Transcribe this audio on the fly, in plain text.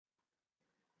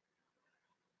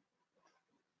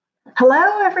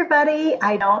Hello, everybody.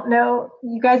 I don't know,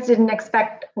 you guys didn't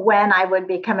expect when I would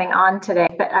be coming on today,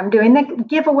 but I'm doing the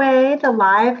giveaway, the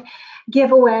live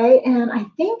giveaway, and I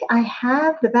think I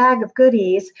have the bag of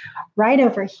goodies right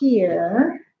over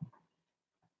here.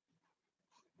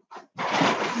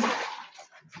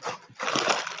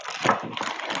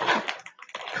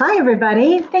 Hi,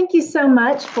 everybody. Thank you so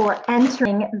much for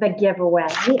entering the giveaway.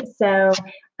 So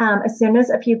as soon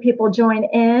as a few people join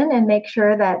in and make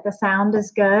sure that the sound is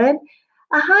good.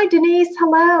 Hi, Denise.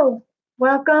 Hello.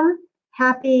 Welcome.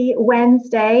 Happy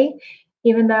Wednesday,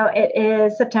 even though it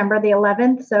is September the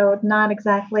 11th, so not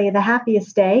exactly the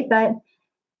happiest day, but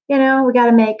we got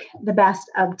to make the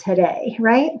best of today,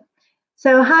 right?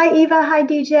 So hi, Eva. Hi,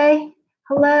 DJ.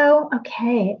 Hello.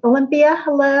 Okay. Olympia.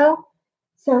 Hello.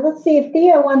 So let's see if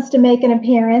Theo wants to make an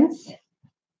appearance.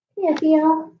 Yeah,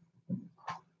 Theo.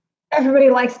 Everybody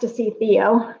likes to see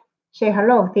Theo. Say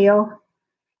hello, Theo.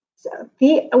 So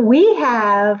we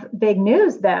have big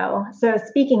news, though. So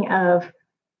speaking of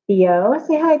Theo,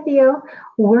 say hi, Theo.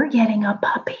 We're getting a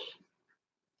puppy.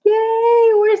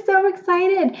 Yay, we're so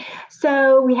excited.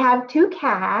 So we have two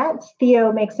cats.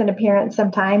 Theo makes an appearance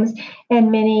sometimes, and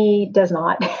Minnie does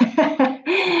not.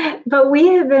 But we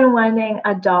have been wanting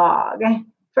a dog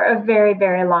for a very,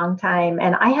 very long time.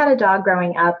 And I had a dog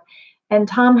growing up, and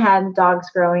Tom had dogs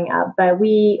growing up. But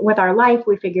with our life,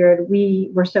 we figured we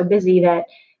were so busy that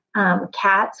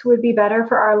cats would be better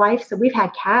for our life. So we've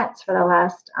had cats for the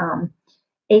last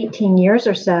 18 years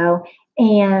or so.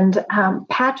 And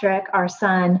Patrick, our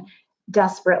son,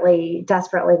 desperately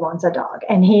wants a dog.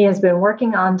 And he has been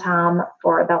working on Tom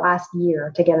for the last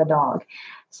year to get a dog.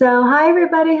 So hi,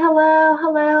 everybody. Hello,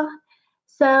 hello.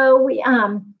 So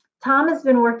Patrick has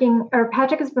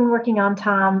been working on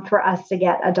Tom for us to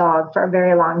get a dog for a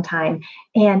very long time.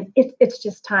 And it's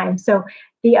just time. So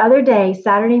the other day,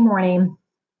 Saturday morning,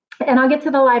 and I'll get to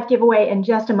the live giveaway in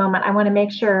just a moment. I want to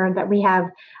make sure that we have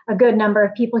a good number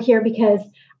of people here because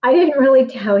I didn't really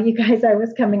tell you guys I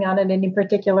was coming on at any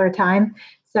particular time.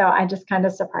 So I just kind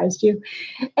of surprised you.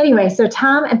 Anyway, so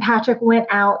Tom and Patrick went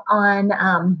out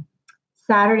on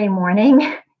Saturday morning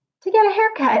to get a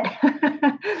haircut.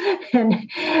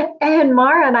 and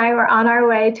Mara and I were on our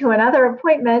way to another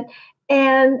appointment.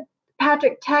 And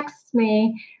Patrick texts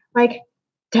me like,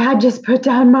 Dad just put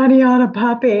down money on a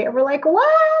puppy. And we're like, what?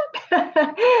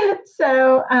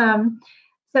 So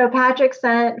Patrick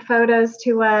sent photos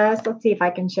to us. Let's see if I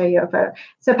can show you a photo.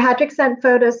 So Patrick sent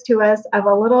photos to us of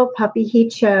a little puppy he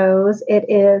chose. It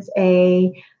is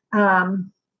a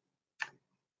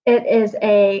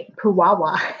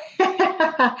Chihuahua.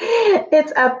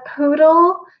 It's a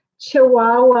poodle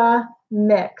Chihuahua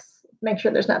mix. Make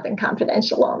sure there's nothing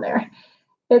confidential on there.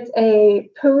 It's a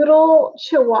poodle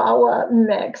Chihuahua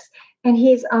mix, and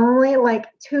he's only like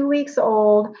 2 weeks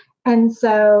old. And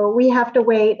so we have to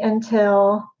wait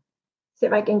until, see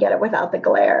if I can get it without the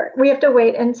glare. We have to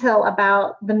wait until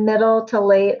about the middle to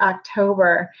late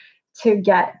October to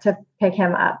get to pick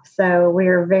him up. So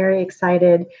we're very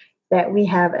excited that we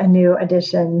have a new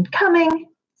addition coming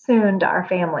soon to our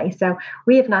family. So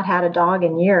we have not had a dog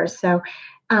in years. So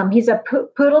he's a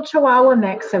poodle Chihuahua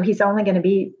mix, so he's only going to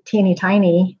be teeny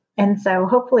tiny. And so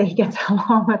hopefully he gets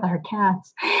along with our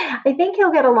cats. I think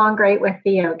he'll get along great with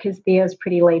Theo because Theo's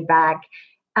pretty laid back.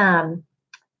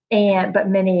 But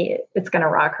Minnie, it's going to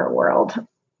rock her world.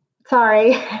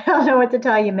 Sorry, I don't know what to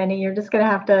tell you, Minnie. You're just going to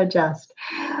have to adjust.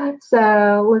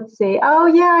 So let's see. Oh,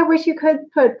 yeah, I wish you could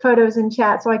put photos in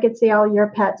chat so I could see all your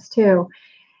pets too.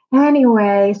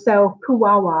 Anyway, so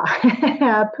Chihuahua,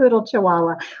 poodle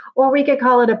Chihuahua, or we could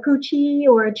call it a Poochie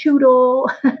or a Choodle,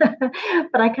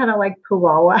 but I kind of like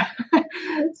Chihuahua.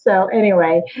 So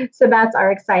anyway, so that's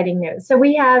our exciting news. So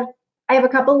I have a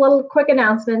couple little quick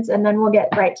announcements, and then we'll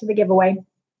get right to the giveaway.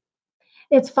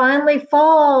 It's finally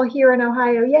fall here in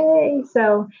Ohio, yay!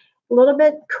 So a little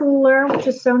bit cooler, which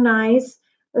is so nice.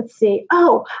 Let's see.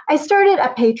 Oh, I started a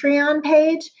Patreon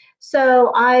page.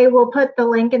 So I will put the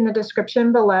link in the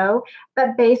description below.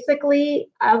 But basically,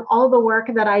 all the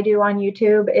work that I do on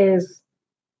YouTube is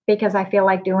because I feel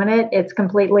like doing it. It's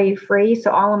completely free, so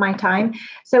all of my time.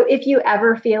 So if you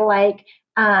ever feel like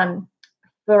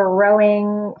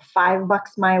throwing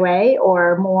 $5 my way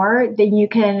or more, then you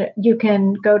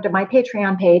can go to my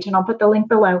Patreon page, and I'll put the link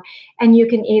below, and you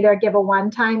can either give a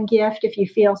one-time gift if you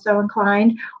feel so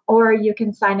inclined, or you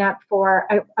can sign up for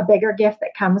a bigger gift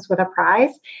that comes with a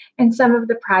prize. And some of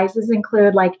the prizes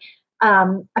include like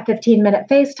a 15-minute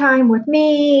FaceTime with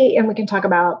me, and we can talk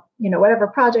about whatever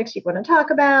projects you want to talk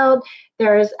about.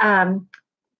 There's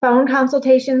phone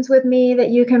consultations with me that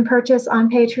you can purchase on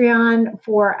Patreon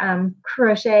for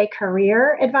crochet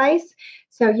career advice.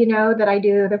 So you know that I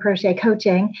do the crochet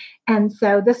coaching. And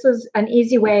so this is an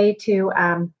easy way to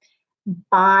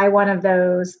buy one of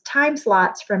those time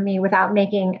slots from me without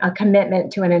making a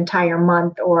commitment to an entire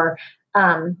month or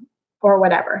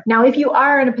whatever. Now, if you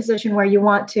are in a position where you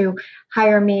want to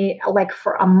hire me like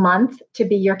for a month to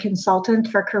be your consultant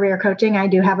for career coaching, I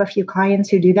do have a few clients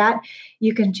who do that.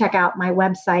 You can check out my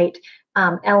website,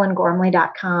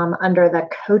 ellengormley.com, under the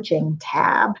coaching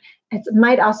tab. It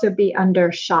might also be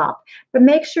under shop, but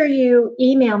make sure you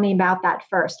email me about that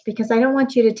first, because I don't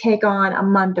want you to take on a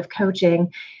month of coaching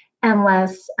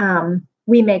unless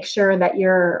we make sure that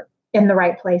you're in the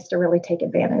right place to really take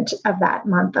advantage of that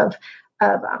month of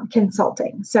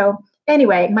consulting. So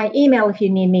anyway, my email, if you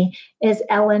need me, is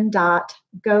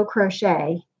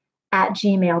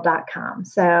ellen.gocrochet@gmail.com.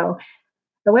 So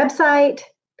the website,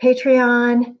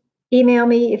 Patreon, email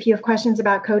me if you have questions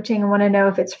about coaching and want to know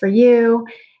if it's for you.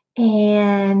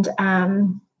 And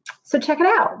so check it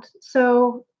out.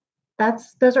 So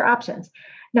those are options.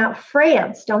 Now,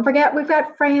 France, don't forget, we've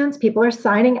got France. People are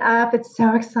signing up. It's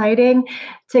so exciting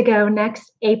to go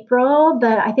next April.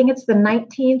 I think it's the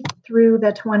 19th through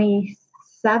the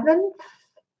 27th.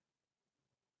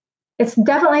 It's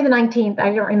definitely the 19th.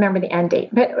 I don't remember the end date,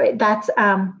 but that's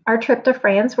our trip to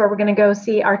France, where we're going to go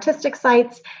see artistic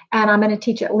sites, and I'm going to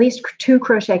teach at least 2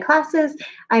 crochet classes.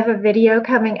 I have a video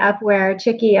coming up where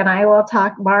Chicky and I will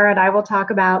talk, Mara and I will talk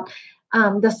about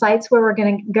the sites where we're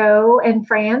going to go in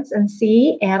France and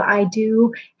see. And I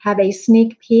do have a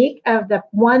sneak peek of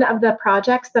one of the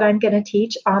projects that I'm going to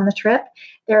teach on the trip.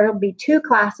 There will be 2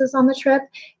 classes on the trip.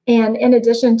 And in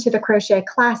addition to the crochet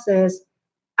classes,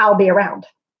 I'll be around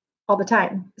all the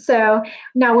time. So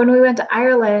now when we went to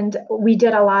Ireland, we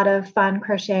did a lot of fun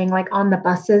crocheting, like on the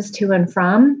buses to and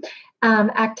from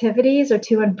activities or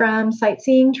to and from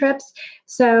sightseeing trips.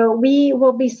 So we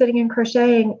will be sitting and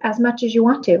crocheting as much as you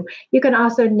want to. You can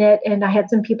also knit, and I had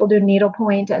some people do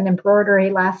needlepoint and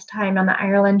embroidery last time on the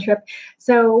Ireland trip.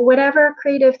 So whatever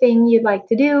creative thing you'd like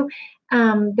to do,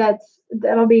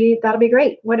 that'll be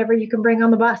great. Whatever you can bring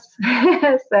on the bus.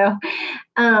 So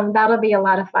that'll be a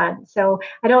lot of fun. So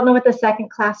I don't know what the second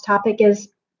class topic is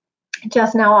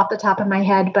just now off the top of my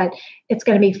head, but it's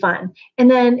going to be fun. And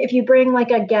then if you bring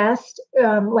like a guest,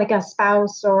 like a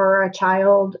spouse or a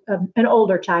child, an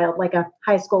older child, like a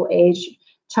high school age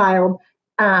child,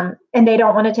 and they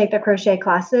don't want to take the crochet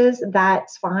classes,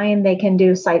 that's fine. They can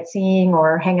do sightseeing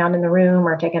or hang out in the room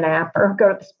or take a nap or go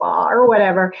to the spa or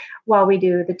whatever while we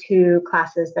do the 2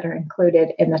 classes that are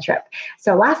included in the trip.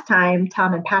 So last time,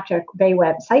 Tom and Patrick, they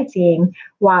went sightseeing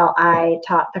while I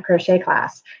taught the crochet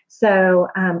class. So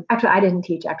actually, I didn't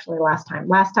teach last time.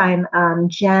 Last time,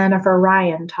 Jennifer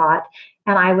Ryan taught,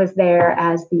 and I was there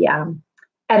as the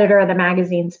editor of the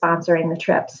magazine sponsoring the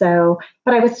trip. So,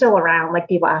 but I was still around, like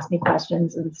people asked me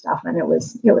questions and stuff, and it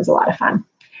was a lot of fun.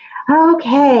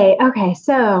 Okay.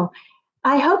 So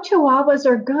I hope Chihuahuas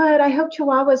are good. I hope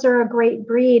Chihuahuas are a great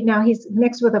breed. Now he's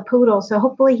mixed with a poodle, so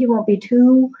hopefully he won't be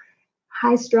too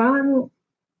high strung.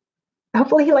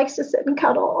 Hopefully he likes to sit and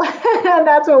cuddle.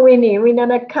 That's what we need. We need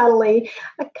a cuddly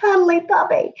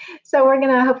puppy. So we're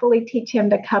going to hopefully teach him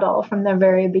to cuddle from the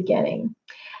very beginning.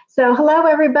 So hello,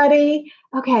 everybody.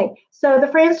 Okay, so the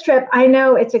France trip, I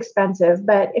know it's expensive,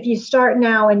 but if you start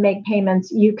now and make payments,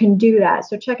 you can do that.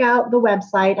 So check out the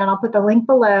website, and I'll put the link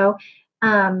below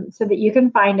so that you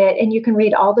can find it, and you can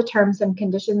read all the terms and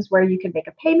conditions where you can make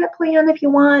a payment plan if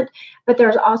you want, but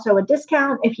there's also a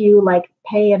discount if you like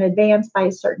pay in advance by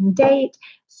a certain date.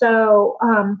 So,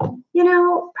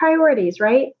 priorities,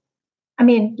 right? I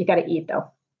mean, you got to eat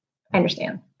though. I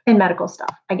understand. And medical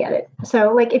stuff. I get it.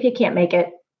 So like if you can't make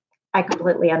it, I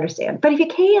completely understand. But if you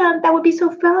can, that would be so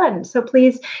fun. So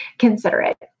please consider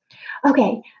it.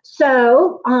 Okay,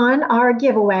 so on our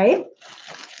giveaway.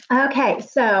 Okay,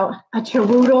 so a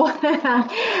Chihuahua.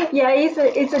 Yeah,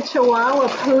 it's a Chihuahua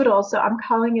poodle, so I'm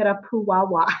calling it a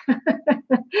Puwawa.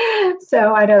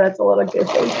 So I know that's a little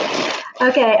goofy.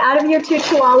 Okay, out of your 2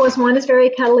 Chihuahuas, one is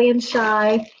very cuddly and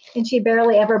shy, and she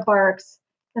barely ever barks.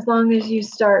 As long as you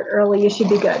start early, you should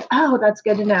be good. Oh, that's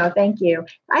good to know. Thank you.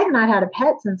 I have not had a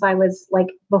pet since I was like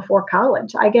before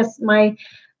college. I guess I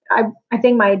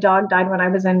think my dog died when I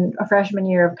was in a freshman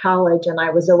year of college and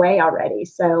I was away already.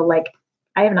 So like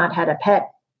I have not had a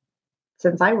pet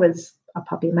since I was a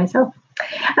puppy myself.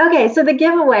 Okay, so the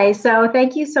giveaway. So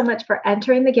thank you so much for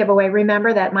entering the giveaway.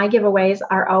 Remember that my giveaways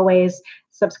are always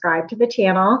subscribe to the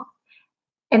channel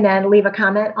and then leave a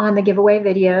comment on the giveaway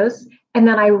videos. And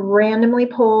then I randomly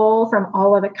pull from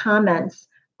all of the comments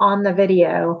on the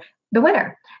video the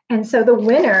winner. And so the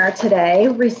winner today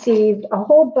received a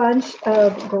whole bunch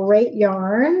of great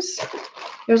yarns.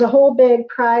 There's a whole big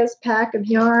prize pack of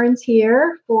yarns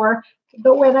here for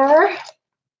the winner.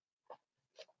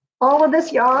 All of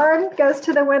this yarn goes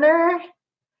to the winner.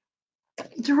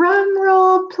 Drum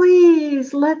roll,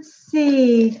 please. Let's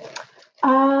see.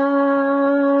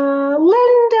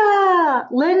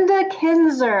 Linda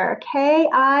Kinzer, Kinzer.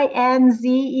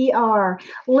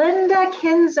 Linda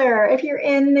Kinzer, if you're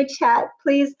in the chat,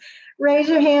 please raise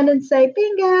your hand and say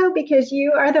bingo, because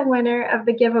you are the winner of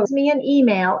the giveaway. Send me an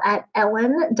email at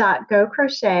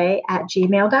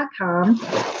ellen.gocrochet@gmail.com.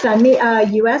 Send me a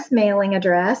U.S. mailing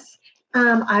address.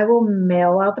 I will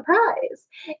mail out the prize.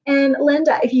 And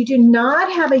Linda, if you do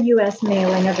not have a U.S.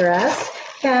 mailing address,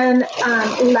 then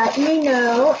let me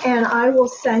know, and I will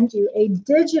send you a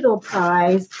digital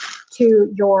prize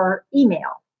to your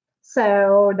email,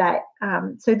 so that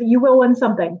you will win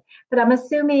something. But I'm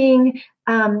assuming,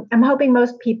 I'm hoping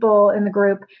most people in the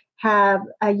group have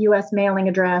a U.S. mailing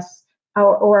address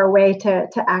or a way to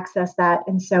access that.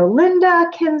 And so Linda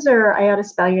Kinzer, I ought to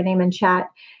spell your name in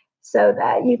chat so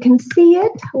that you can see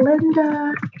it.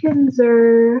 Linda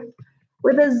Kinzer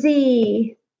with a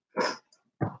Z.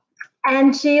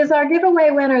 And she is our giveaway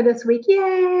winner this week.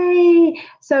 Yay!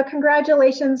 So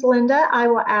congratulations, Linda. I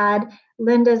will add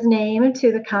Linda's name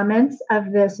to the comments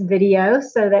of this video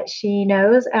so that she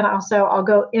knows. And also I'll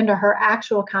go into her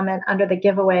actual comment under the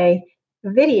giveaway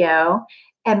video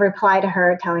and reply to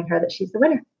her telling her that she's the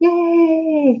winner.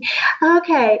 Yay!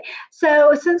 Okay,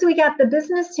 so since we got the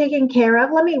business taken care of,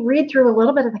 let me read through a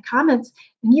little bit of the comments,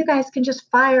 and you guys can just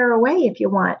fire away if you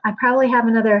want. I probably have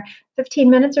another 15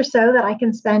 minutes or so that I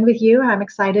can spend with you. I'm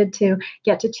excited to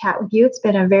get to chat with you. It's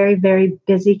been a very, very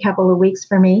busy couple of weeks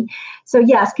for me. So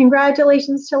yes,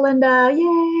 congratulations to Linda.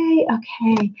 Yay!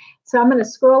 Okay, so I'm going to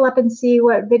scroll up and see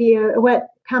what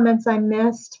comments I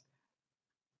missed.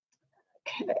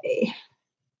 Okay.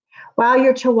 Wow,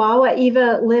 your Chihuahua,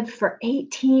 Eva, lived for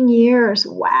 18 years.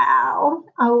 Wow.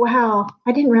 Oh, wow.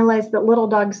 I didn't realize that little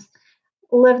dogs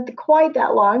lived quite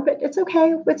that long, but it's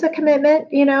okay. It's a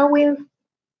commitment. You know, we're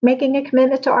making a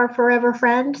commitment to our forever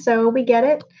friend, so we get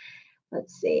it.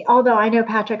 Let's see. Although I know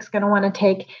Patrick's going to want to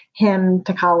take him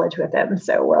to college with him.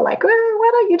 So we're like, well, why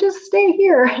don't you just stay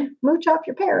here and mooch off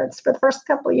your parents for the first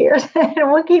couple of years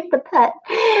and we'll keep the pet.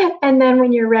 And then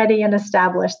when you're ready and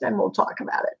established, then we'll talk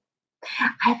about it.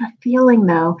 I have a feeling,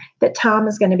 though, that Tom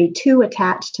is going to be too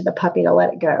attached to the puppy to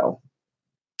let it go.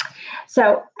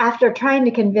 So after trying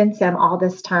to convince him all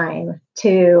this time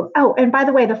and by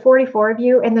the way, the 44 of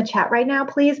you in the chat right now,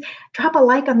 please drop a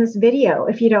like on this video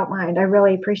if you don't mind. I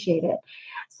really appreciate it.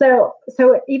 So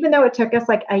even though it took us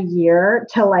like a year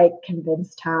to like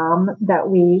convince Tom that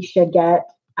we should get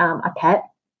a pet,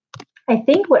 I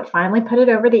think what finally put it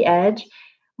over the edge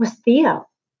was Theo.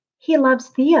 He loves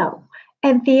Theo.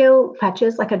 And Theo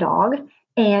fetches like a dog,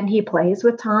 and he plays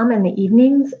with Tom in the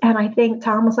evenings. And I think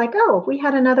Tom was like, oh, if we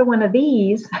had another one of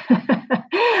these,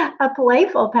 a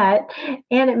playful pet,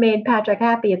 and it made Patrick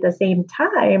happy at the same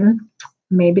time,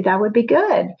 maybe that would be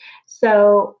good.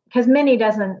 So, because Minnie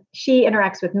she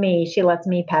interacts with me, she lets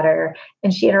me pet her,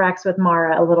 and she interacts with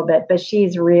Mara a little bit, but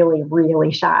she's really,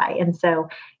 really shy. And so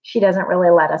she doesn't really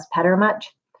let us pet her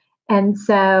much. And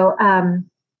so,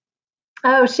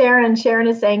 oh, Sharon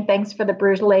is saying, thanks for the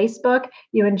Bruges Lace book.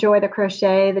 You enjoy the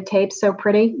crochet, the tape's so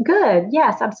pretty. Good.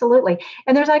 Yes, absolutely.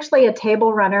 And there's actually a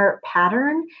table runner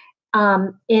pattern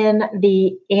in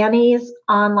the Annie's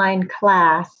online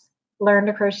class, Learn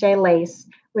to Crochet Lace,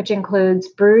 which includes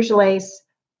Bruges Lace,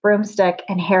 broomstick,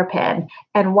 and hairpin.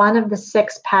 And one of the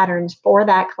 6 patterns for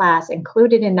that class,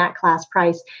 included in that class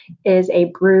price, is a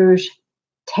Bruges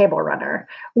table runner,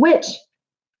 which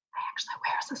I actually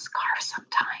wear as a scarf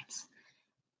sometimes.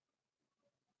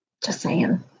 Just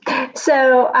saying.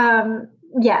 So,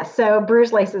 so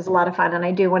Bruges Lace is a lot of fun, and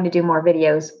I do want to do more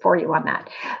videos for you on that.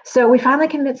 So we finally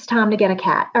convinced Tom to get a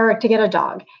cat, or to get a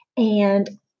dog. And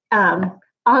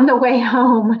on the way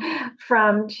home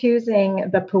from choosing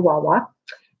the Puwawa,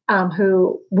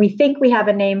 who we think we have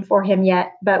a name for him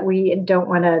yet, but we don't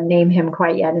want to name him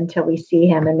quite yet until we see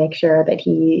him and make sure that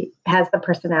he has the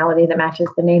personality that matches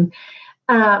the name.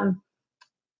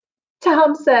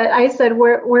 Tom said, I said,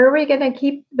 where are we going to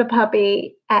keep the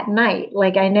puppy at night?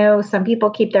 Like, I know some people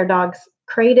keep their dogs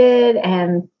crated,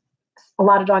 and a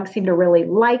lot of dogs seem to really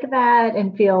like that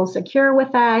and feel secure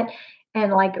with that.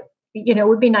 And like, you know, it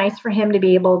would be nice for him to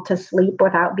be able to sleep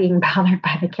without being bothered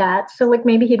by the cat. So like,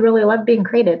 maybe he'd really love being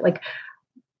crated. Like,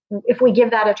 if we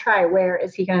give that a try, where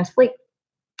is he going to sleep?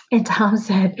 And Tom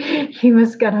said he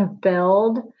was going to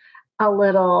build a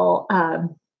little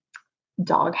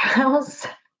dog house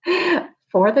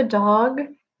for the dog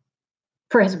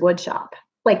for his wood shop,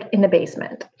 like in the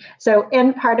basement. So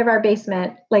in part of our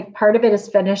basement, like part of it is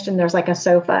finished and there's like a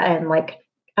sofa and like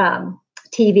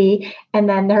TV. And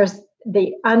then there's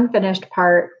the unfinished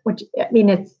part, which I mean,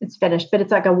 it's finished, but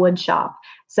it's like a wood shop.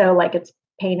 So like it's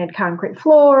painted concrete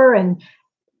floor and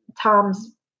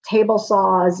Tom's table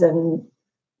saws and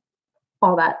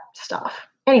all that stuff.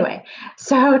 Anyway,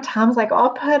 so Tom's like,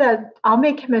 I'll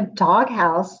make him a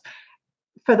doghouse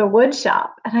for the wood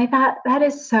shop. And I thought that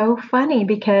is so funny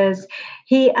because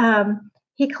he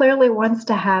clearly wants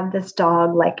to have this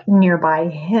dog like nearby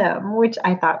him, which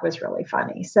I thought was really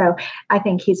funny. So I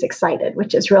think he's excited,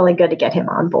 which is really good to get him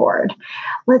on board.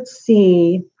 Let's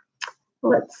see.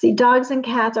 Dogs and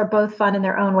cats are both fun in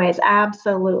their own ways.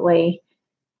 Absolutely.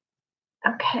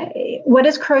 Okay. What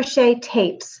is crochet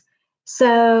tapes?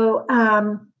 So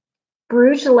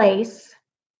Bruges lace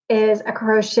is a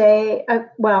crochet,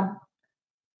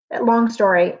 long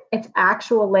story, it's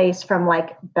actual lace from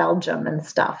like Belgium and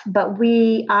stuff. But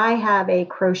I have a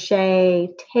crochet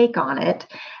take on it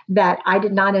that I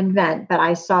did not invent, but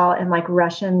I saw in like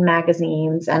Russian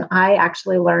magazines. And I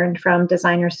actually learned from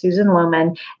designer Susan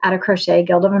Lohman at a Crochet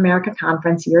Guild of America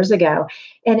conference years ago.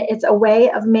 And it's a way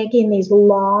of making these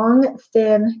long,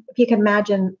 thin, if you can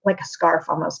imagine like a scarf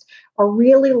almost, a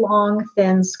really long,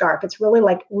 thin scarf. It's really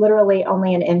like literally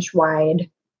only an inch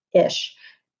wide-ish.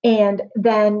 And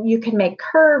then you can make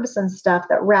curves and stuff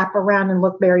that wrap around and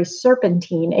look very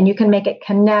serpentine, and you can make it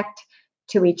connect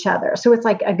to each other. So it's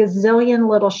like a gazillion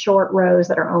little short rows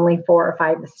that are only 4 or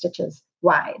 5 stitches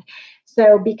wide.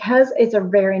 So because it's a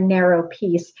very narrow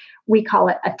piece, we call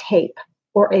it a tape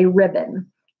or a ribbon.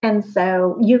 And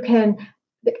so you can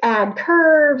add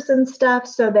curves and stuff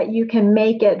so that you can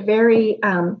make it very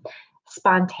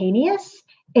spontaneous,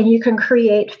 and you can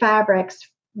create fabrics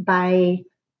by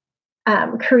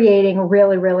creating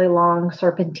really, really long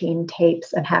serpentine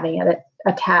tapes and having it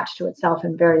attached to itself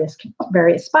in various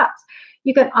spots.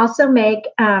 You can also make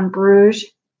Bruges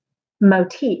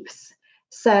motifs.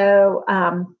 So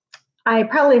I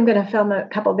probably am going to film a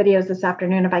couple videos this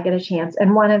afternoon if I get a chance.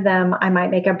 And one of them, I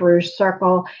might make a Bruges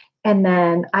circle. And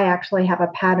then I actually have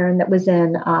a pattern that was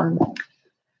in, I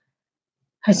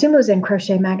assume it was in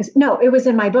Crochet Magazine. No, it was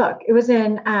in my book. It was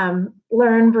in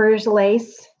Learn Bruges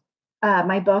Lace.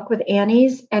 My book with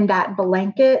Annie's, and that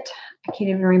blanket, I can't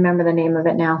even remember the name of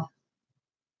it now.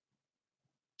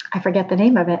 I forget the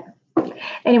name of it.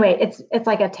 Anyway, it's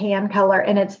like a tan color,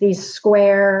 and it's these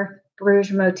square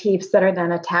Bruges motifs that are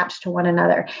then attached to one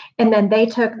another. And then they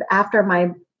took after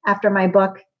my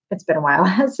book, it's been a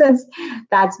while since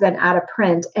that's been out of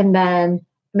print. And then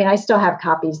I still have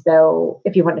copies though,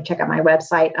 if you want to check out my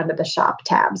website under the shop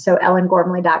tab. So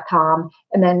ellengormley.com,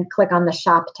 and then click on the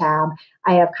shop tab.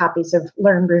 I have copies of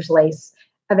Learn Bruges Lace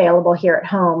available here at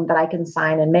home that I can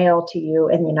sign and mail to you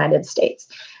in the United States.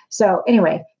 So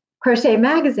anyway, Crochet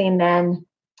Magazine then,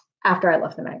 after I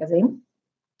left the magazine,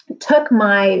 took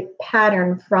my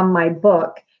pattern from my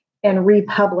book and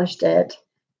republished it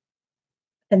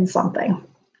in something.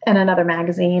 In another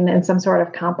magazine and some sort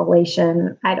of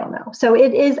compilation. I don't know. So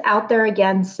it is out there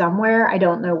again somewhere. I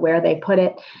don't know where they put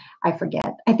it. I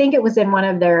forget. I think it was in one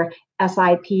of their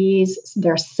SIPs,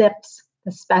 their SIPs,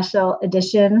 the special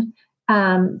edition.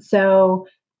 Or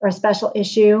a special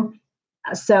issue.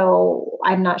 So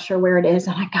I'm not sure where it is.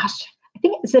 Oh my gosh. I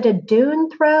think, is it a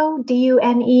Dune Throw?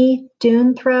 D-U-N-E,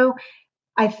 Dune Throw,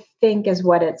 I think is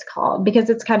what it's called, because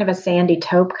it's kind of a sandy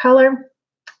taupe color.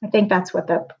 I think that's what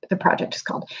the project is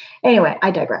called. Anyway,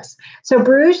 I digress. So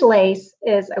Bruges lace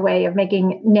is a way of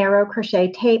making narrow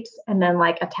crochet tapes and then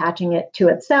like attaching it to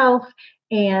itself,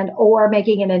 or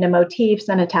making it into motifs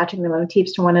and attaching the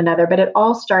motifs to one another. But it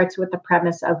all starts with the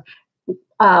premise of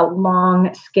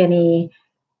long, skinny,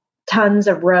 tons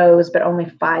of rows, but only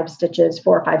 4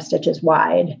 or 5 stitches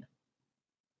wide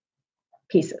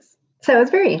pieces. So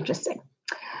it's very interesting.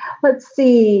 Let's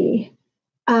see.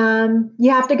 You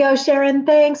have to go, Sharon.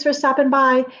 Thanks for stopping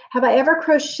by. Have I ever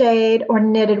crocheted or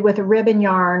knitted with ribbon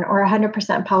yarn or 100%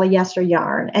 polyester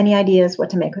yarn? Any ideas what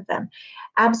to make with them?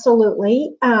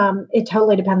 Absolutely. It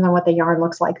totally depends on what the yarn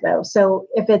looks like, though. So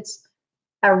if it's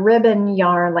a ribbon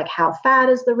yarn, like how fat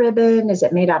is the ribbon? Is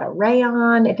it made out of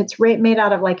rayon? If it's made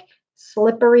out of like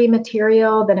slippery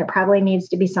material, then it probably needs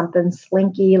to be something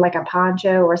slinky, like a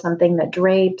poncho or something that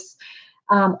drapes.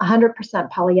 100%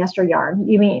 polyester yarn.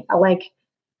 You mean like,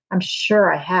 I'm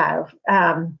sure I have.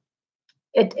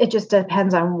 It just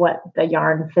depends on what the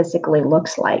yarn physically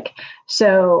looks like.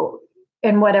 So,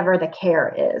 and whatever the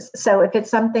care is. So if it's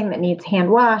something that needs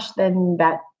hand wash, then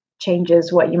that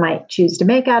changes what you might choose to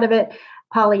make out of it.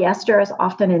 Polyester is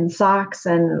often in socks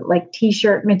and like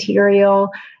t-shirt material.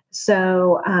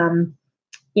 So,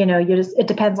 it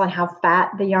depends on how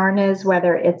fat the yarn is,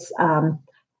 whether it's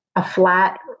a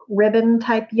flat ribbon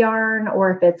type yarn,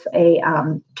 or if it's a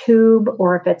tube,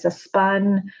 or if it's a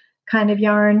spun kind of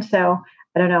yarn. So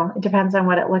I don't know. It depends on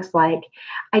what it looks like.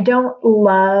 I don't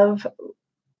love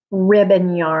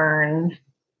ribbon yarn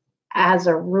as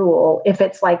a rule if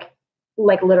it's like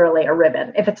literally a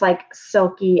ribbon. If it's like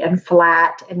silky and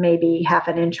flat and maybe half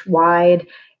an inch wide,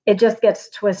 it just gets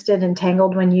twisted and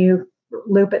tangled when you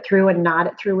loop it through and knot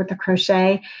it through with the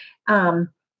crochet. And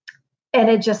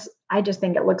I just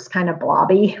think it looks kind of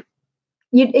blobby.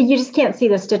 You just can't see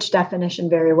the stitch definition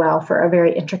very well for a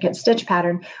very intricate stitch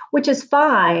pattern, which is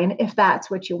fine if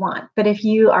that's what you want. But if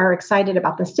you are excited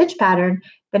about the stitch pattern,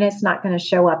 then it's not going to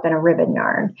show up in a ribbon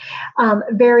yarn.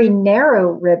 Very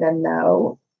narrow ribbon,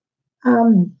 though,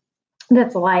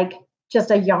 that's like just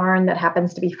a yarn that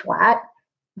happens to be flat,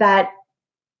 that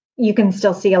you can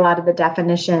still see a lot of the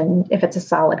definition if it's a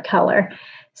solid color.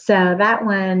 So that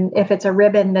one, if it's a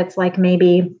ribbon that's like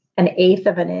maybe 1/8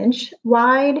 of an inch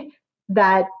wide,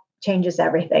 that changes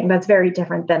everything. That's very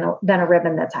different than a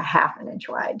ribbon that's 1/2 an inch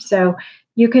wide. So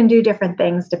you can do different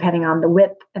things depending on the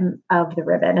width of the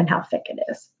ribbon and how thick it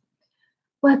is.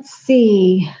 Let's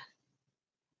see.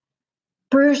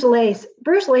 Bruges lace.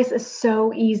 Bruges lace is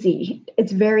so easy.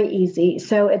 It's very easy.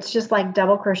 So it's just like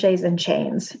double crochets and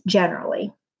chains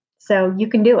generally. So you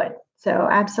can do it. So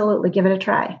absolutely give it a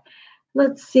try.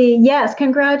 Let's see. Yes,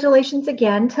 congratulations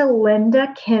again to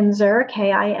Linda Kinzer,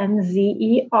 Kinzer.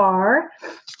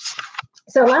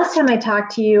 So last time I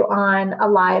talked to you on a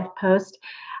live post,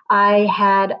 I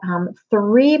had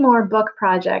 3 more book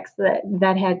projects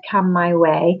that had come my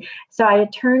way. So I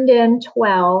had turned in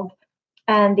 12,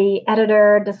 and the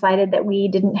editor decided that we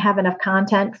didn't have enough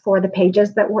content for the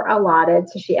pages that were allotted.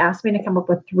 So she asked me to come up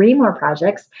with 3 more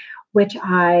projects, which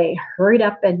I hurried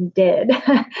up and did.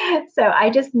 So I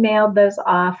just mailed those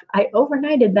off. I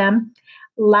overnighted them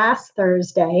last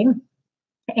Thursday,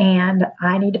 and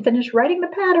I need to finish writing the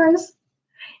patterns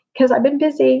because I've been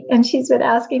busy and she's been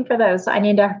asking for those. So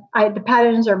the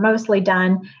patterns are mostly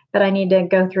done, but I need to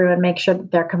go through and make sure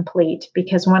that they're complete,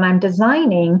 because when I'm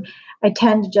designing, I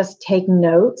tend to just take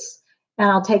notes, and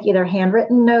I'll take either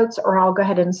handwritten notes or I'll go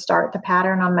ahead and start the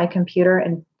pattern on my computer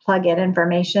and plug in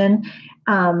information.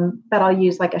 But I'll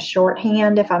use like a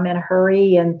shorthand if I'm in a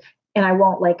hurry, and I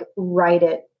won't like write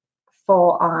it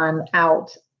full on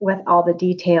out with all the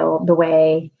detail the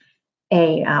way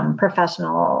a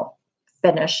professional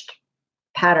finished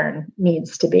pattern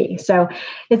needs to be. So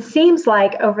it seems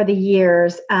like over the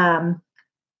years,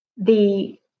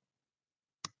 the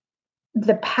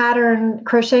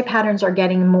crochet patterns are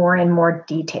getting more and more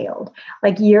detailed.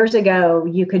 Like years ago,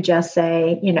 you could just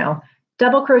say,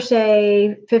 double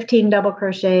crochet, 15 double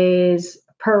crochets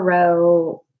per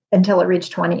row until it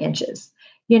reached 20 inches,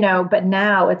 but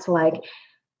now it's like,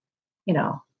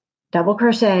 double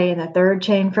crochet in the 3rd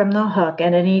chain from the hook,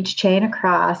 and in each chain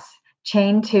across,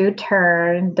 chain 2,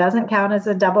 turn, doesn't count as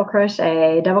a double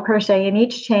crochet in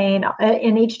each chain,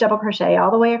 in each double crochet all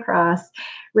the way across,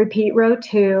 repeat row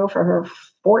 2 for her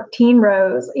 14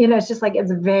 rows. It's just like,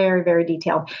 it's very, very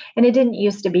detailed. And it didn't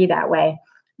used to be that way.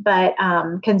 But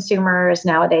consumers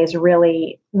nowadays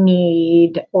really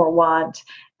need or want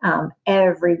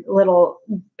every little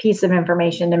piece of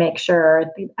information to make sure.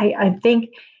 I think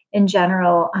in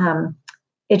general,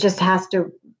 it just has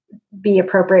to be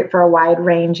appropriate for a wide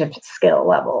range of skill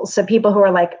levels. So people who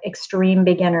are like extreme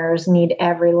beginners need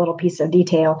every little piece of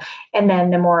detail. And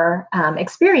then the more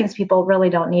experienced people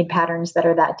really don't need patterns that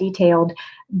are that detailed.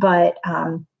 But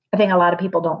I think a lot of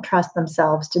people don't trust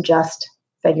themselves to just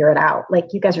figure it out.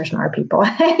 Like, you guys are smart people.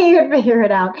 You can figure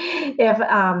it out if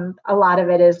a lot of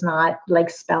it is not like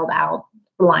spelled out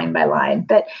line by line.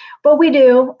 But we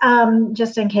do,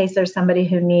 just in case there's somebody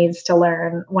who needs to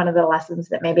learn one of the lessons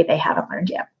that maybe they haven't learned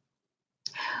yet.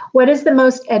 What is the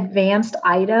most advanced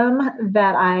item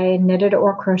that I knitted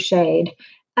or crocheted,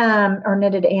 or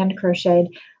knitted and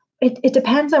crocheted? It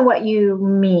depends on what you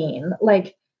mean.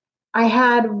 Like, I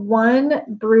had one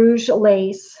Bruges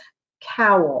lace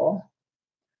cowl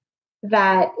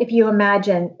that, if you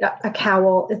imagine a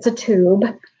cowl, it's a tube,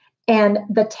 and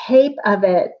the tape of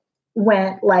it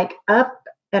went like up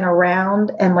and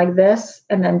around and like this,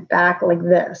 and then back like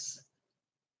this.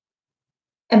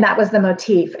 And that was the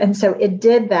motif. And so it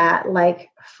did that like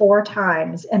 4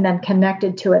 times and then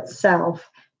connected to itself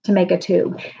to make a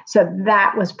tube. So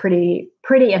that was pretty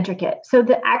intricate. So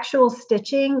the actual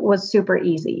stitching was super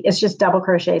easy. It's just double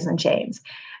crochets and chains.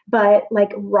 But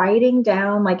like writing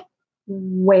down like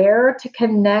where to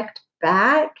connect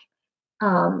back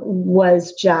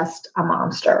was just a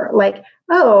monster. Like,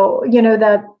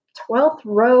 the 12th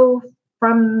row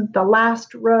from the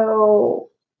last row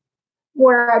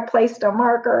where I placed a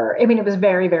marker. I mean, it was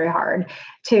very, very hard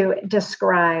to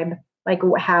describe like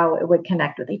how it would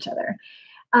connect with each other.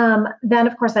 Then,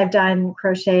 of course, I've done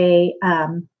crochet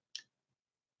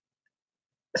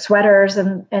sweaters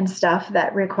and stuff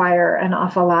that require an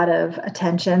awful lot of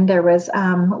attention. There was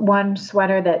one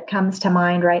sweater that comes to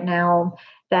mind right now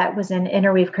that was in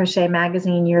Interweave Crochet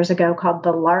magazine years ago called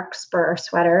the Larkspur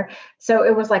sweater. So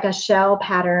it was like a shell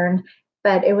pattern,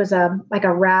 but it was like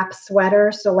a wrap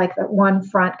sweater. So like the one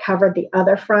front covered the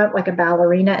other front like a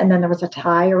ballerina, and then there was a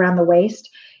tie around the waist.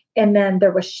 And then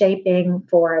there was shaping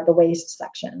for the waist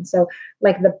section. So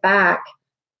like the back,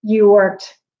 you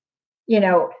worked,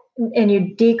 and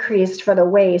you decreased for the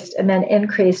waist and then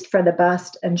increased for the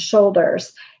bust and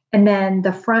shoulders. And then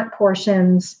the front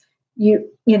portions,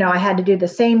 I had to do the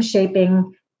same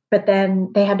shaping, but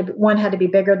then one had to be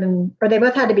bigger than, or they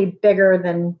both had to be bigger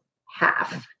than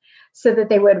half so that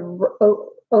they would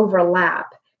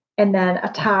overlap. And then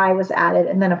a tie was added,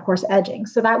 and then of course edging.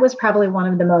 So that was probably one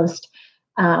of the most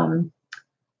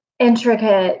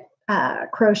intricate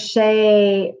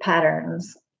crochet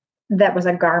patterns that was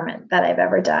a garment that I've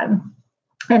ever done.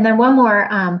 And then one more,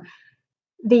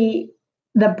 the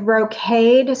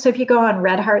brocade. So if you go on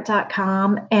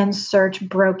redheart.com and search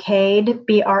brocade,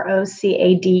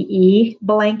 BROCADE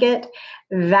blanket,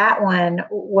 that one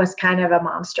was kind of a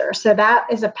monster. So that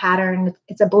is a pattern.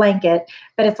 It's a blanket,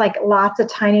 but it's like lots of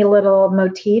tiny little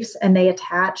motifs, and they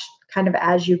attach kind of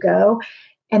as you go.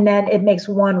 And then it makes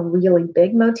one really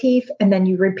big motif, and then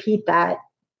you repeat that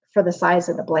for the size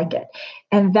of the blanket.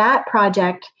 And that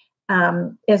project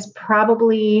is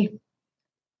probably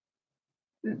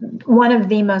one of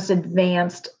the most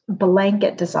advanced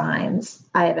blanket designs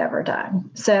I have ever done.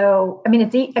 So,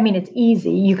 it's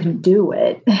easy. You can do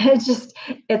it.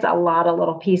 It's a lot of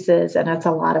little pieces, and it's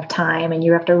a lot of time, and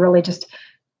you have to really just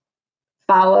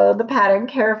follow the pattern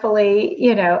carefully,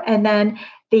 and then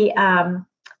the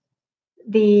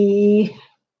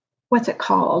what's it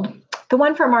called? The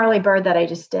one from Marley Bird that I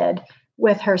just did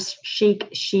with her chic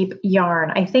sheep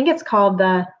yarn. I think it's called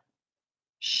the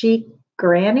Chic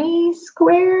Granny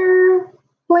Square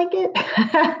blanket,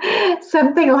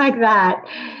 something like that.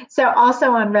 So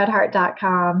also on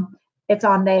redheart.com, it's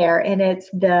on there, and it's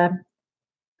the,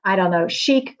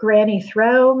 Chic Granny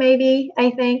Throw, maybe,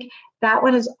 I think. That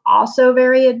one is also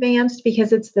very advanced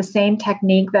because it's the same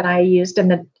technique that I used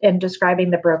in describing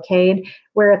the brocade,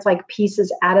 where it's like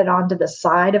pieces added onto the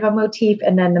side of a motif,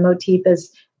 and then the motif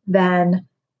is then,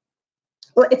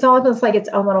 it's almost like its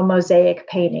own little mosaic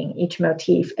painting, each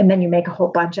motif, and then you make a whole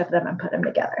bunch of them and put them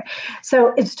together.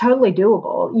 So it's totally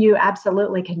doable. You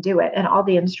absolutely can do it, and all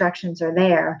the instructions are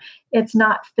there. It's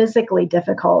not physically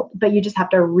difficult, but you just have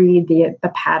to read the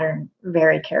pattern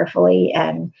very carefully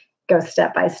and go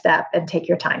step by step and take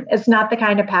your time. It's not the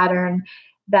kind of pattern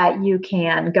that you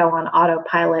can go on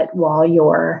autopilot while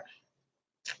you're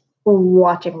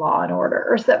watching Law and Order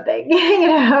or something.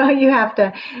 You'll have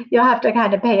to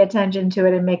kind of pay attention to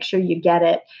it and make sure you get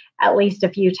it at least a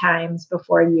few times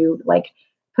before you like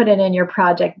put it in your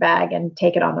project bag and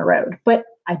take it on the road. But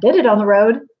I did it on the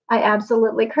road. I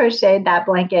absolutely crocheted that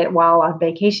blanket while on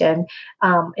vacation,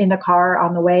 in the car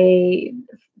on the way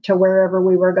to wherever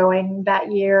we were going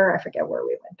that year. I forget where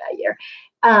we went that year.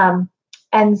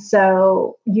 And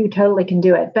so you totally can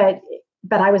do it, but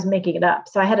I was making it up.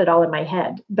 So I had it all in my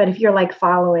head. But if you're like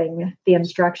following the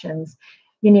instructions,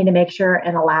 you need to make sure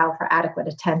and allow for adequate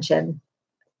attention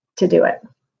to do it.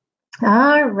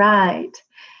 All right.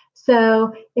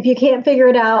 So if you can't figure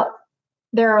it out,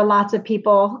 there are lots of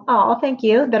people, thank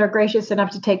you, that are gracious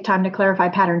enough to take time to clarify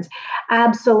patterns.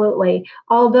 Absolutely.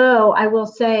 Although I will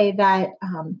say that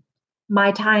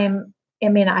my time,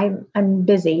 I'm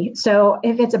busy. So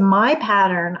if it's my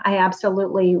pattern, I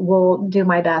absolutely will do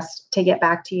my best to get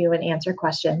back to you and answer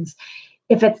questions.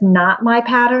 If it's not my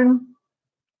pattern,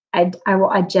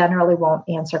 I generally won't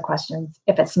answer questions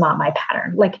if it's not my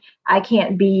pattern. Like I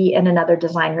can't be in another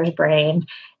designer's brain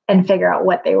and figure out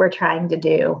what they were trying to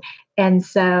do. And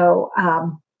so,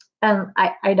 and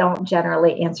I don't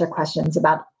generally answer questions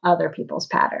about other people's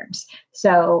patterns.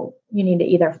 So you need to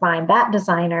either find that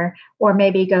designer or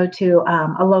maybe go to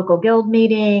a local guild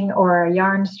meeting or a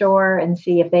yarn store and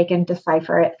see if they can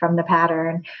decipher it from the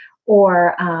pattern.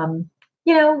 Or,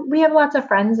 we have lots of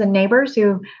friends and neighbors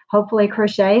who hopefully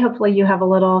crochet. Hopefully you have a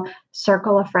little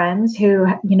circle of friends who,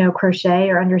 crochet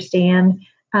or understand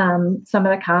some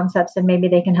of the concepts, and maybe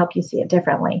they can help you see it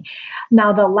differently.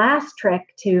 Now, the last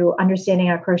trick to understanding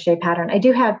a crochet pattern, I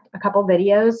do have a couple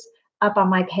videos up on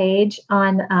my page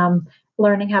on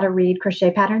learning how to read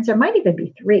crochet patterns. There might even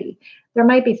be three. There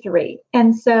might be three.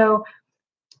 And so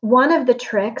one of the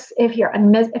tricks, if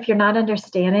you're not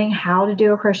understanding how to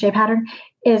do a crochet pattern,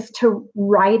 is to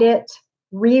rewrite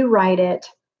it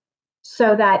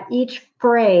so that each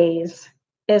phrase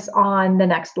is on the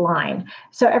next line.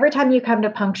 So every time you come to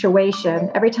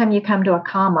punctuation, every time you come to a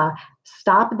comma,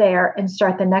 stop there and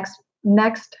start the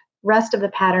next rest of the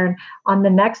pattern on the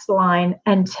next line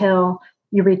until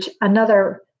you reach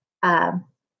another, I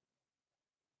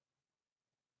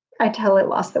totally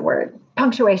lost the word,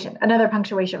 punctuation, another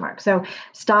punctuation mark. So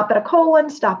stop at a colon,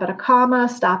 stop at a comma,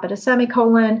 stop at a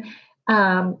semicolon,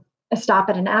 stop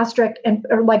at an asterisk,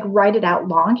 or like write it out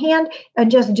longhand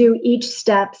and just do each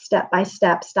step by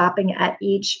step, stopping at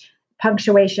each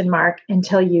punctuation mark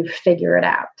until you figure it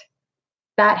out.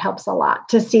 That helps a lot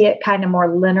to see it kind of more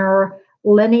linearly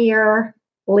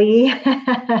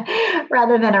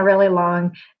rather than a really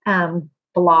long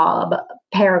blob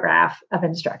paragraph of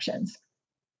instructions.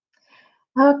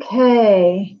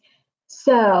 Okay,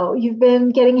 so you've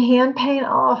been getting hand pain.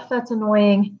 Oh, that's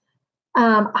annoying.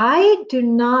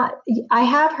 I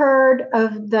have heard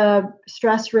of the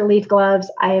stress relief gloves.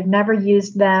 I have never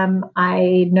used them.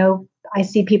 I know I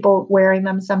see people wearing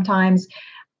them sometimes.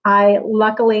 I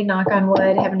luckily, knock on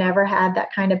wood, have never had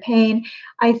that kind of pain.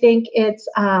 I think it's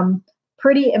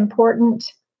pretty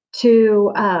important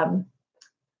to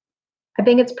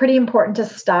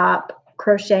stop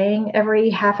crocheting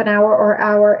every half an hour or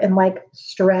hour and like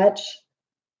stretch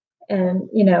and,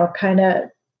 kind of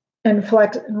and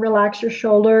flex and relax your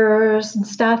shoulders and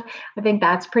stuff. I think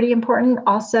that's pretty important.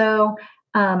 Also,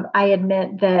 I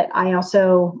admit that I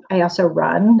also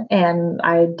run and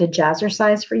I did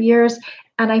jazzercise for years.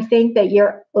 And I think that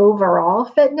your overall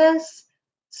fitness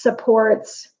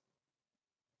supports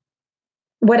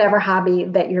whatever hobby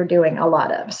that you're doing a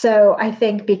lot of. So I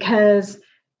think because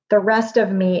the rest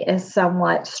of me is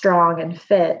somewhat strong and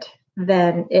fit,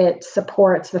 then it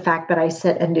supports the fact that I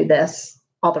sit and do this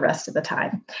all the rest of the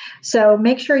time. So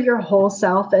make sure your whole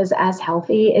self is as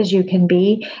healthy as you can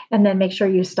be, and then make sure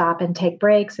you stop and take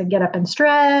breaks and get up and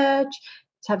stretch,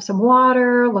 have some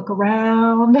water, look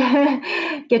around,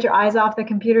 get your eyes off the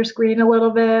computer screen a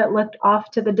little bit, look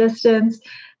off to the distance.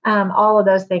 All of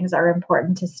those things are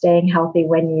important to staying healthy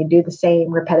when you do the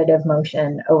same repetitive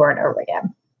motion over and over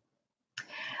again.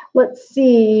 Let's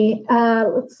see.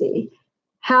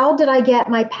 How did I get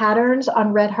my patterns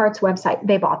on Red Heart's website?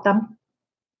 They bought them.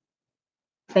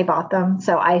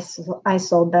 So I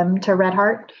sold them to Red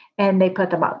Heart and they put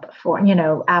them up for,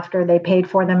 after they paid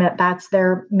for them. That's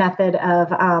their method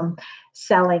of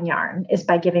selling yarn, is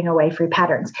by giving away free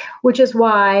patterns, which is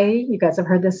why you guys have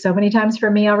heard this so many times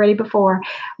from me already before,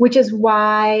 which is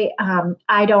why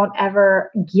I don't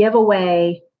ever give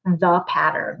away the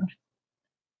pattern.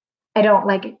 I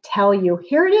don't tell you,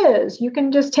 here it is, you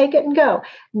can just take it and go.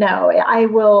 No, I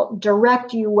will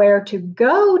direct you where to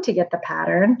go to get the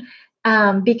pattern.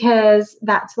 Because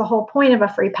that's the whole point of a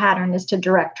free pattern, is to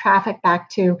direct traffic back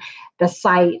to the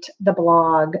site, the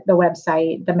blog, the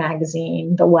website, the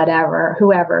magazine, the whatever,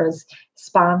 whoever's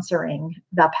sponsoring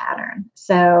the pattern.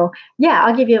 So yeah,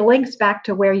 I'll give you links back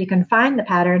to where you can find the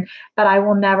pattern, but I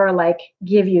will never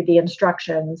give you the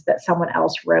instructions that someone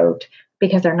else wrote,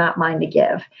 because they're not mine to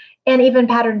give. And even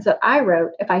patterns that I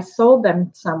wrote, if I sold them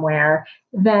somewhere,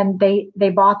 then they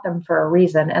bought them for a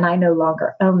reason and I no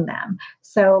longer own them.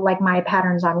 So like my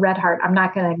patterns on Red Heart, I'm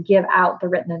not going to give out the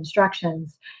written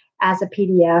instructions as a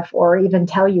PDF or even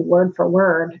tell you word for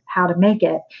word how to make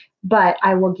it, but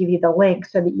I will give you the link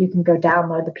so that you can go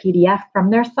download the PDF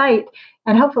from their site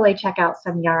and hopefully check out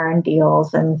some yarn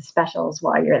deals and specials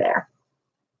while you're there.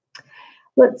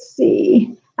 Let's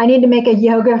see. I need to make a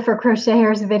yoga for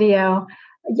crocheters video.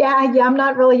 Yeah, I'm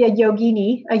not really a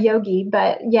yogi,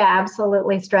 but yeah,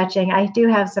 absolutely stretching. I do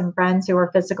have some friends who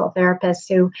are physical therapists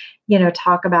who,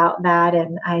 talk about that.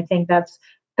 And I think that's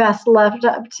best left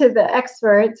up to the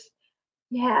experts.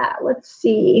 Yeah, let's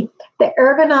see. The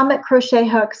ergonomic crochet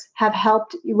hooks have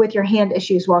helped with your hand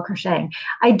issues while crocheting.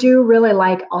 I do really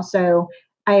like also,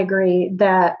 I agree,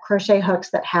 that crochet hooks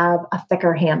that have a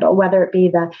thicker handle, whether it be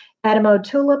the Edimo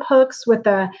tulip hooks with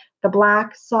the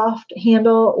black soft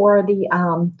handle, or the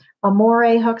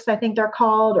Amore hooks, I think they're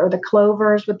called, or the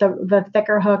Clovers with the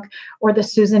thicker hook, or the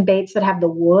Susan Bates that have the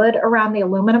wood around the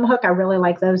aluminum hook. I really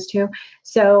like those too.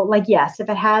 So yes, if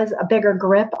it has a bigger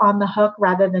grip on the hook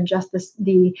rather than just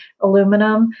the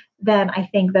aluminum, then I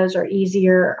think those are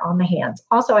easier on the hands.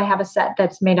 Also, I have a set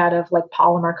that's made out of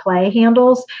polymer clay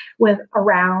handles with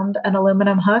around an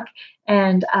aluminum hook.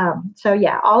 And so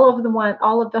yeah, all of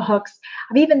the hooks,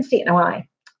 I've even seen,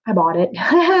 I bought it.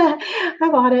 I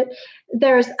bought it.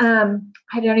 There's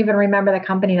I don't even remember the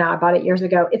company now. I bought it years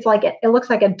ago. It's like it looks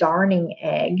like a darning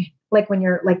egg. Like when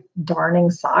you're like darning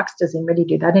socks, does anybody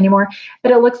do that anymore?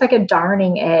 But it looks like a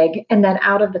darning egg, and then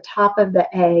out of the top of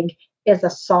the egg is a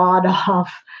sawed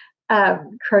off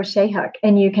crochet hook,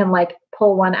 and you can like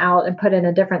pull one out and put in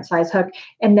a different size hook,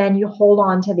 and then you hold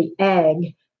on to the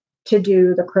egg to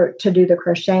do the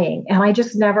crocheting. And I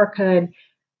just never could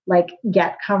like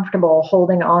get comfortable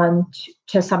holding on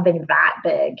to something that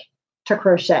big to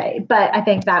crochet. But I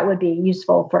think that would be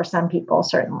useful for some people,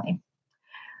 certainly.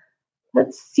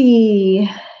 Let's see.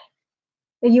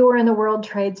 You were in the World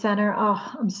Trade Center.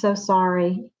 Oh, I'm so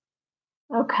sorry.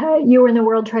 Okay. You were in the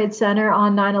World Trade Center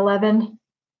on 9/11.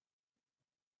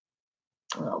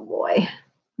 Oh boy.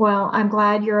 Well, I'm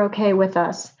glad you're okay with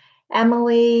us.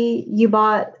 Emily, you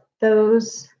bought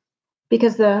those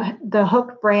because the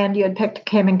hook brand you had picked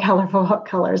came in colorful hook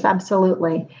colors.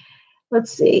 Absolutely.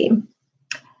 Let's see.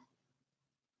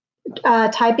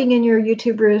 Typing in your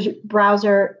YouTube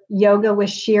browser, yoga with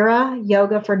Shira,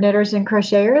 yoga for knitters and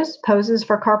crocheters, poses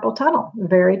for carpal tunnel.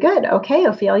 Very good. Okay,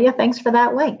 Ophelia, thanks for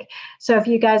that link. So if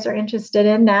you guys are interested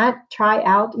in that, try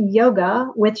out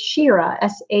yoga with Shira,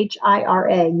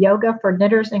 Shira, yoga for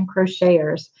knitters and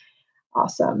crocheters.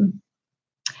 Awesome.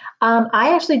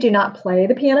 I actually do not play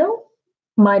the piano.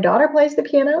 My daughter plays the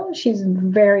piano. She's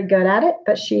very good at it,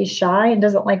 but she's shy and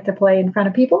doesn't like to play in front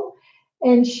of people.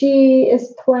 And she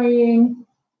is playing,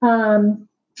 I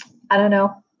don't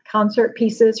know, concert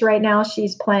pieces right now.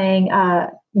 She's playing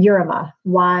Yurima,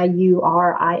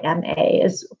 Yurima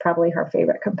is probably her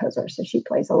favorite composer. So she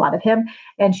plays a lot of him,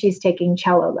 and she's taking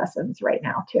cello lessons right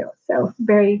now too. So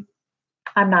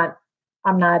I'm not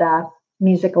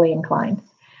musically inclined.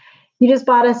 You just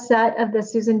bought a set of the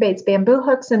Susan Bates bamboo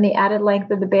hooks, and the added length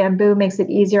of the bamboo makes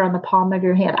it easier on the palm of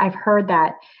your hand. I've heard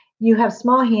that. You have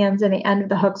small hands and the end of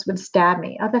the hooks would stab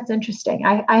me. Oh, that's interesting.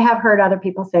 I have heard other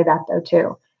people say that though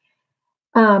too.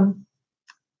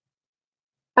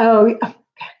 Oh,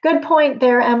 good point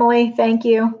there, Emily. Thank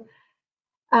you.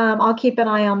 I'll keep an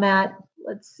eye on that.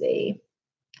 Let's see.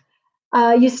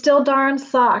 You still darn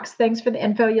socks. Thanks for the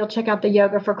info. You'll check out the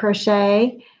yoga for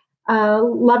crochet.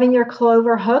 Loving your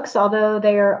clover hooks, although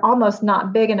they are almost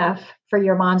not big enough for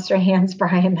your monster hands,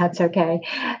 Brian. That's okay.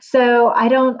 So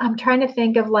I'm trying to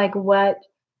think of like what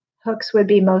hooks would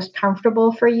be most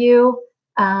comfortable for you.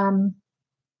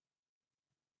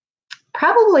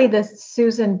 Probably the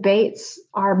Susan Bates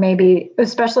are maybe,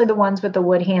 especially the ones with the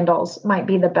wood handles, might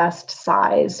be the best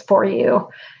size for you.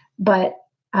 But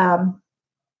I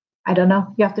don't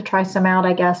know. You have to try some out,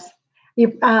 I guess.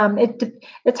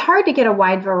 It's hard to get a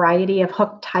wide variety of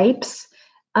hook types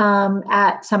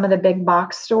at some of the big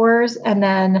box stores, and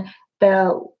then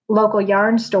the local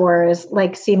yarn stores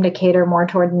like seem to cater more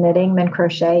toward knitting than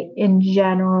crochet in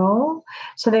general.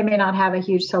 So they may not have a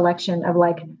huge selection of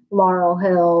like Laurel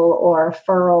Hill or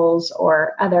Furls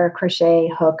or other crochet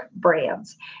hook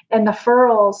brands. And the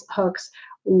Furls hooks,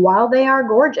 while they are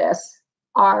gorgeous,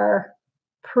 are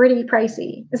pretty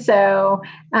pricey. So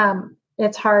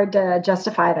it's hard to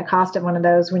justify the cost of one of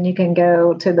those when you can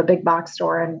go to the big box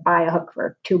store and buy a hook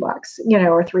for $2,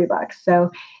 or $3.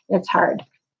 So it's hard.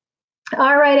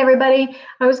 All right, everybody.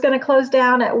 I was going to close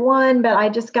down at 1, but I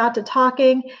just got to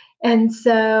talking. And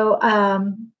so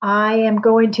I am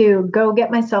going to go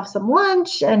get myself some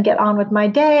lunch and get on with my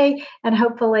day, and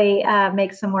hopefully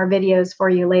make some more videos for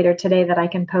you later today that I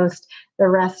can post the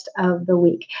rest of the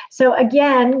week. So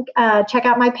again, check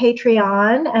out my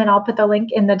Patreon, and I'll put the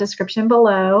link in the description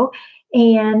below.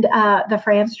 And the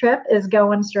France trip is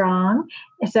going strong.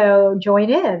 So join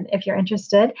in if you're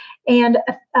interested, and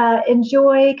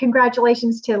enjoy.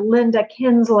 Congratulations to Linda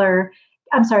Kinzer,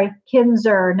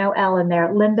 no L in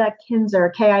there. Linda Kinzer,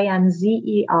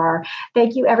 Kinzer.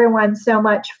 Thank you everyone so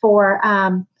much for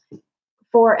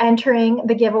entering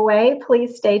the giveaway.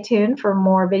 Please stay tuned for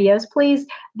more videos. Please,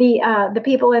 the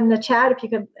people in the chat, if you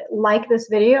could like this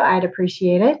video, I'd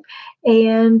appreciate it.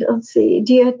 And let's see,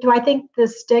 do I think the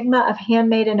stigma of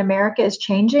handmade in America is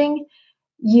changing?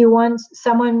 You once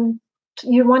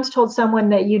told someone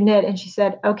that you knit, and she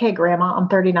said, "Okay, Grandma, I'm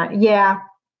 39."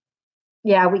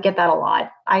 Yeah, we get that a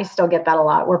lot. I still get that a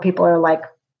lot, where people are like,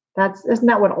 isn't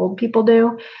that what old people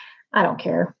do? I don't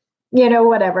care.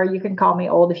 Whatever. You can call me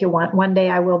old if you want. One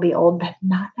day I will be old, but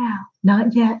not now.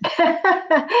 Not yet.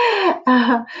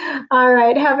 All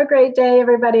right. Have a great day,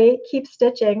 everybody. Keep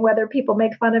stitching, whether people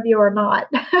make fun of you or not.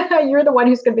 You're the one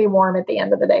who's going to be warm at the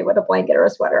end of the day with a blanket or a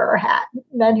sweater or a hat.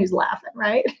 Then who's laughing,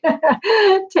 right?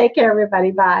 Take care,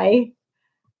 everybody. Bye.